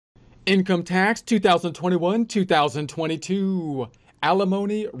Income tax 2021-2022.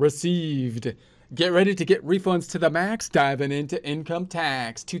 Alimony received. Get ready to get refunds to the max, diving into income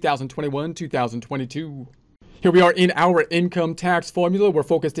tax 2021-2022. Here we are in our income tax formula. We're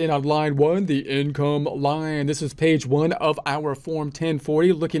focused in on line 1, the income line. This is page 1 of our Form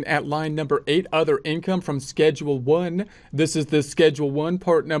 1040, looking at line number 8, other income from Schedule 1. This is the Schedule 1,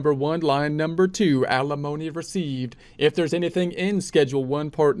 part number 1, line number 2, alimony received. If there's anything in Schedule 1,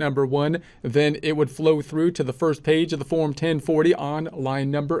 part number 1, then it would flow through to the first page of the Form 1040 on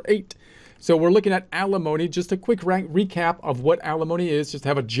line number 8. So we're looking at alimony. Just a quick recap of what alimony is, just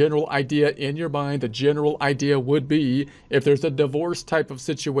have a general idea in your mind. The general idea would be if there's a divorce type of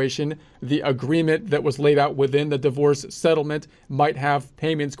situation, the agreement that was laid out within the divorce settlement might have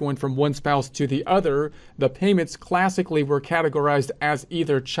payments going from one spouse to the other. The payments classically were categorized as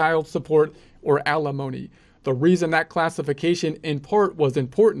either child support or alimony. The reason that classification in part was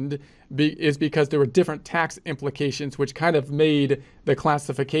important is because there were different tax implications, which kind of made the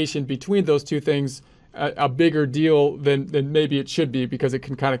classification between those two things a bigger deal than maybe it should be, because it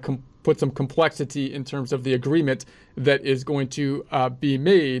can kind of put some complexity in terms of the agreement that is going to be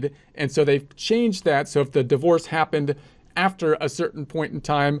made. And so they've changed that. So if the divorce happened after a certain point in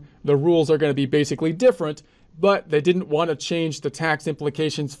time, the rules are going to be basically different. But they didn't want to change the tax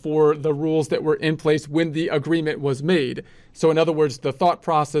implications for the rules that were in place when the agreement was made. So in other words, the thought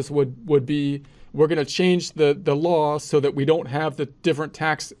process would be, we're going to change the law so that we don't have the different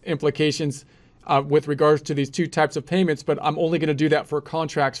tax implications with regards to these two types of payments, but I'm only going to do that for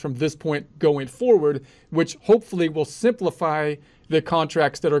contracts from this point going forward, which hopefully will simplify the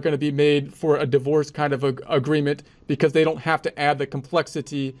contracts that are going to be made for a divorce kind of agreement, because they don't have to add the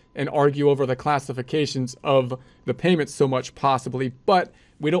complexity and argue over the classifications of the payments so much possibly. But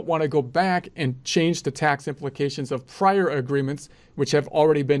we don't want to go back and change the tax implications of prior agreements, which have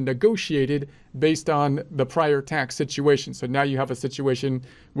already been negotiated based on the prior tax situation. So now you have a situation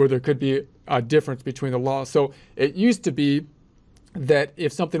where there could be a difference between the laws. So it used to be that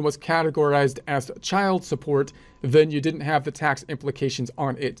if something was categorized as child support, then you didn't have the tax implications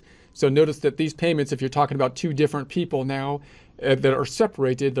on it. So notice that these payments, if you're talking about two different people now that are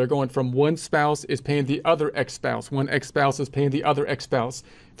separated, they're going from one spouse is paying the other ex-spouse. One ex-spouse is paying the other ex-spouse.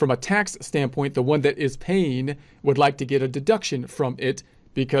 From a tax standpoint, the one that is paying would like to get a deduction from it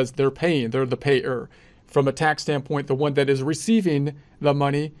because they're paying, they're the payer. From a tax standpoint, the one that is receiving the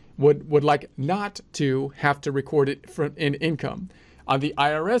money would like not to have to record it in income. On the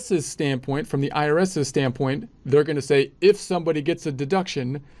IRS's standpoint, from the IRS's standpoint, they're going to say if somebody gets a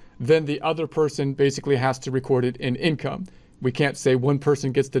deduction, then the other person basically has to record it in income. We can't say one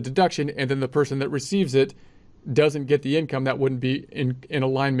person gets the deduction and then the person that receives it doesn't get the income. That wouldn't be in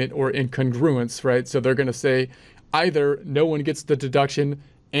alignment or in congruence, right? So they're going to say either no one gets the deduction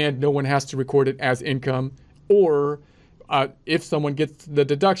and no one has to record it as income, or if someone gets the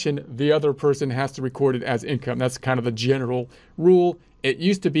deduction, the other person has to record it as income. That's kind of the general rule. It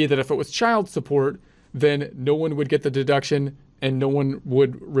used to be that if it was child support, then no one would get the deduction and no one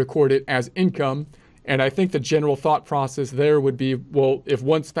would record it as income. And I think the general thought process there would be, well, if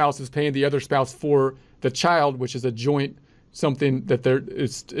one spouse is paying the other spouse for the child, which is a joint, something that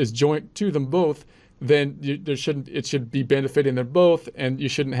is joint to them both, then it should be benefiting them both, and you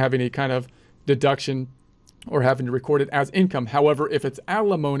shouldn't have any kind of deduction or having to record it as income. However, if it's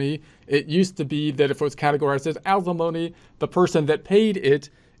alimony, it used to be that if it was categorized as alimony, the person that paid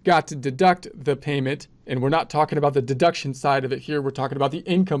it got to deduct the payment. And we're not talking about the deduction side of it here. We're talking about the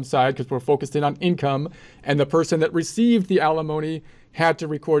income side because we're focused in on income. And the person that received the alimony had to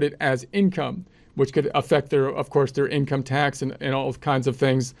record it as income, which could affect of course, their income tax and all kinds of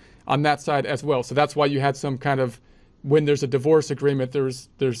things on that side as well. So that's why you had some kind of, when there's a divorce agreement,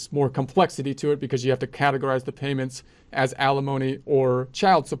 there's more complexity to it because you have to categorize the payments as alimony or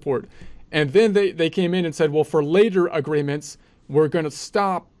child support. And then they came in and said, well, for later agreements, we're going to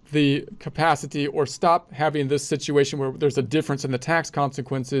stop the capacity or stop having this situation where there's a difference in the tax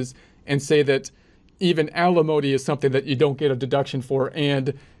consequences and say that even alimony is something that you don't get a deduction for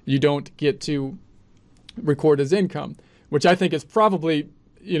and you don't get to record as income, which I think is probably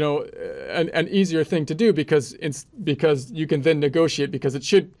an easier thing to do because you can then negotiate, because it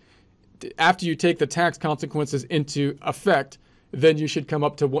should, after you take the tax consequences into effect, then you should come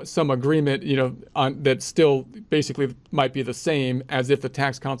up to some agreement, on that still basically might be the same as if the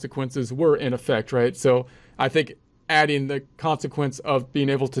tax consequences were in effect, right? So I think adding the consequence of being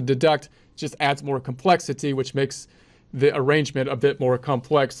able to deduct just adds more complexity, which makes the arrangement a bit more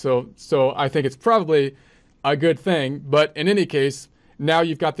complex. So I think it's probably a good thing, but in any case, Now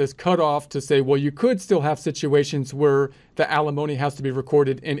you've got this cutoff to say, well, you could still have situations where the alimony has to be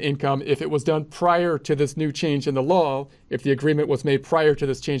recorded in income if it was done prior to this new change in the law, if the agreement was made prior to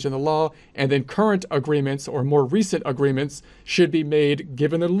this change in the law, and then current agreements or more recent agreements should be made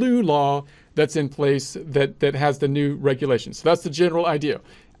given the new law that's in place that has the new regulations. So that's the general idea.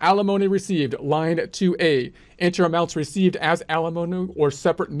 Alimony received, line 2A. Enter amounts received as alimony or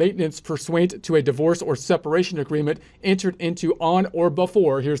separate maintenance pursuant to a divorce or separation agreement entered into on or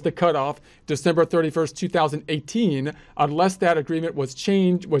before, here's the cutoff, December 31st, 2018, unless that agreement was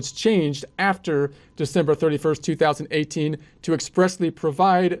changed after December 31st, 2018 to expressly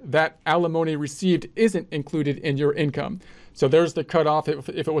provide that alimony received isn't included in your income. So there's the cutoff. If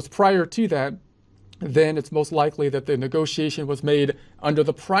it was prior to that, then it's most likely that the negotiation was made under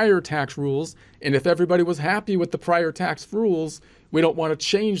the prior tax rules. And if everybody was happy with the prior tax rules, we don't want to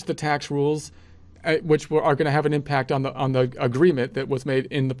change the tax rules, which are going to have an impact on the agreement that was made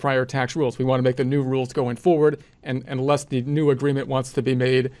in the prior tax rules. We want to make the new rules going forward, and unless the new agreement wants to be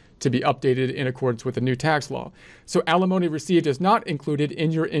made to be updated in accordance with the new tax law. So alimony received is not included in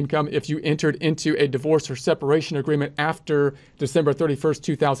your income if you entered into a divorce or separation agreement after December 31st,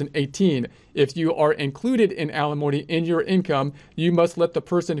 2018. If you are included in alimony in your income, you must let the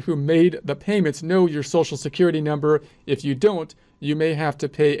person who made the payments know your Social Security number. If you don't, you may have to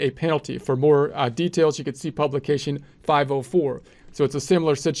pay a penalty. For more details, you can see publication 504. So it's a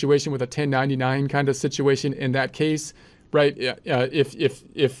similar situation with a 1099 kind of situation in that case, right?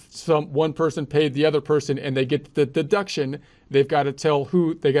 If one person paid the other person and they get the deduction, they've got to tell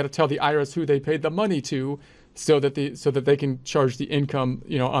the IRS who they paid the money to, so that they can charge the income,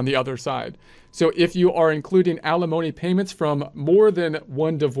 on the other side. So if you are including alimony payments from more than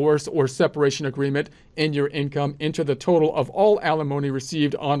one divorce or separation agreement in your income, enter the total of all alimony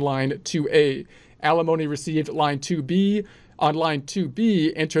received on line 2A. Alimony received, line 2B. On line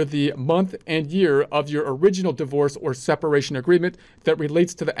 2B, enter the month and year of your original divorce or separation agreement that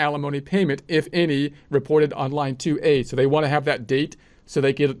relates to the alimony payment, if any, reported on line 2A. So they want to have that date so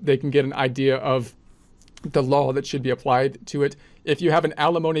they can get an idea of the law that should be applied to it. If you have an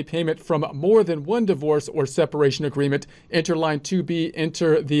alimony payment from more than one divorce or separation agreement, enter line 2B,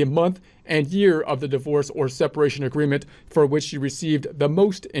 enter the month and year of the divorce or separation agreement for which you received the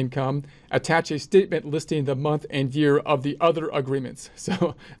most income. Attach a statement listing the month and year of the other agreements.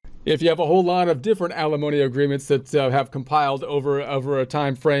 So if you have a whole lot of different alimony agreements that have compiled over a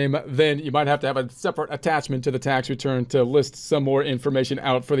time frame, then you might have to have a separate attachment to the tax return to list some more information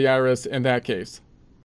out for the IRS in that case.